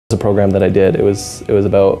The program that I did, it was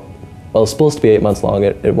about, well, it was supposed to be 8 months long.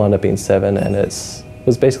 It wound up being 7, and it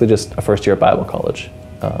was basically just a first year at Bible college,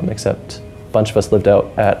 except a bunch of us lived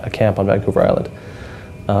out at a camp on Vancouver Island.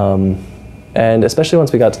 And especially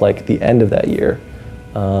once we got to like the end of that year,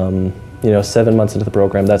 7 months into the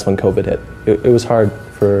program, that's when COVID hit. It was hard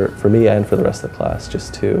for me and for the rest of the class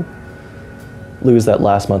just to lose that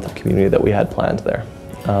last month of community that we had planned there.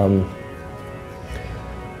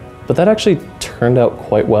 But that actually turned out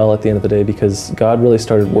quite well at the end of the day, because God really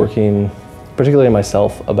started working, particularly in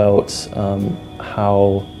myself, about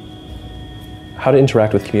how to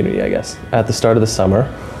interact with community, I guess. At the start of the summer,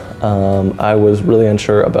 I was really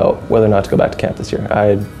unsure about whether or not to go back to camp this year. I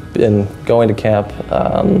had been going to camp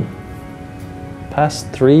past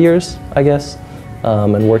 3 years, I guess,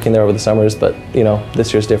 and working there over the summers, but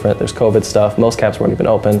this year's different. There's COVID stuff. Most camps weren't even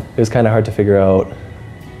open. It was kind of hard to figure out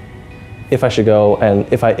if I should go, and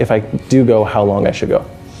if I do go, how long I should go.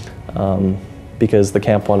 Because the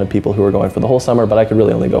camp wanted people who were going for the whole summer, but I could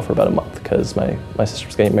really only go for about a month because my sister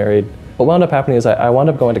was getting married. What wound up happening is I wound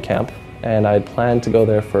up going to camp, and I had planned to go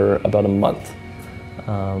there for about a month.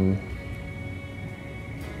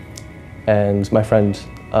 And my friend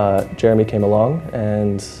Jeremy came along,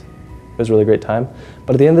 and it was a really great time.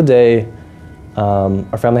 But at the end of the day,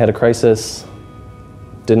 our family had a crisis.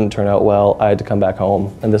 Didn't turn out well. I had to come back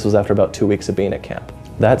home, and this was after about 2 weeks of being at camp.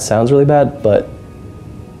 That sounds really bad, but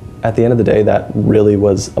at the end of the day, that really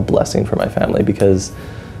was a blessing for my family, because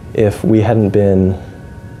if we hadn't been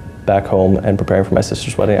back home and preparing for my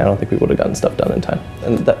sister's wedding, I don't think we would have gotten stuff done in time.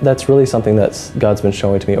 And that's really something that God's been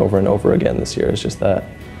showing to me over and over again this year, is just that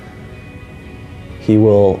He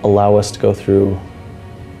will allow us to go through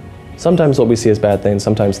sometimes what we see as bad things.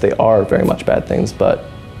 Sometimes they are very much bad things, but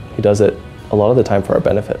He does it a lot of the time for our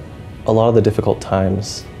benefit. A lot of the difficult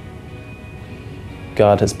times,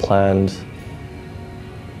 God has planned,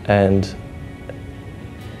 and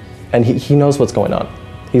he knows what's going on.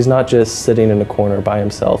 He's not just sitting in a corner by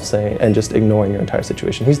himself saying, and just ignoring your entire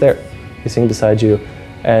situation. He's there. He's sitting beside you,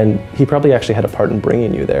 and He probably actually had a part in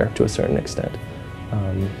bringing you there to a certain extent.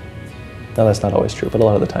 Now that's not always true, but a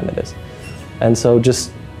lot of the time it is. And so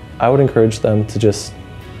I would encourage them to just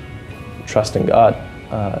trust in God.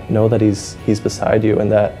 Know that He's beside you,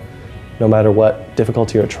 and that no matter what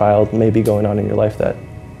difficulty or trial may be going on in your life, that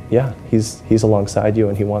He's alongside you,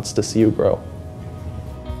 and He wants to see you grow.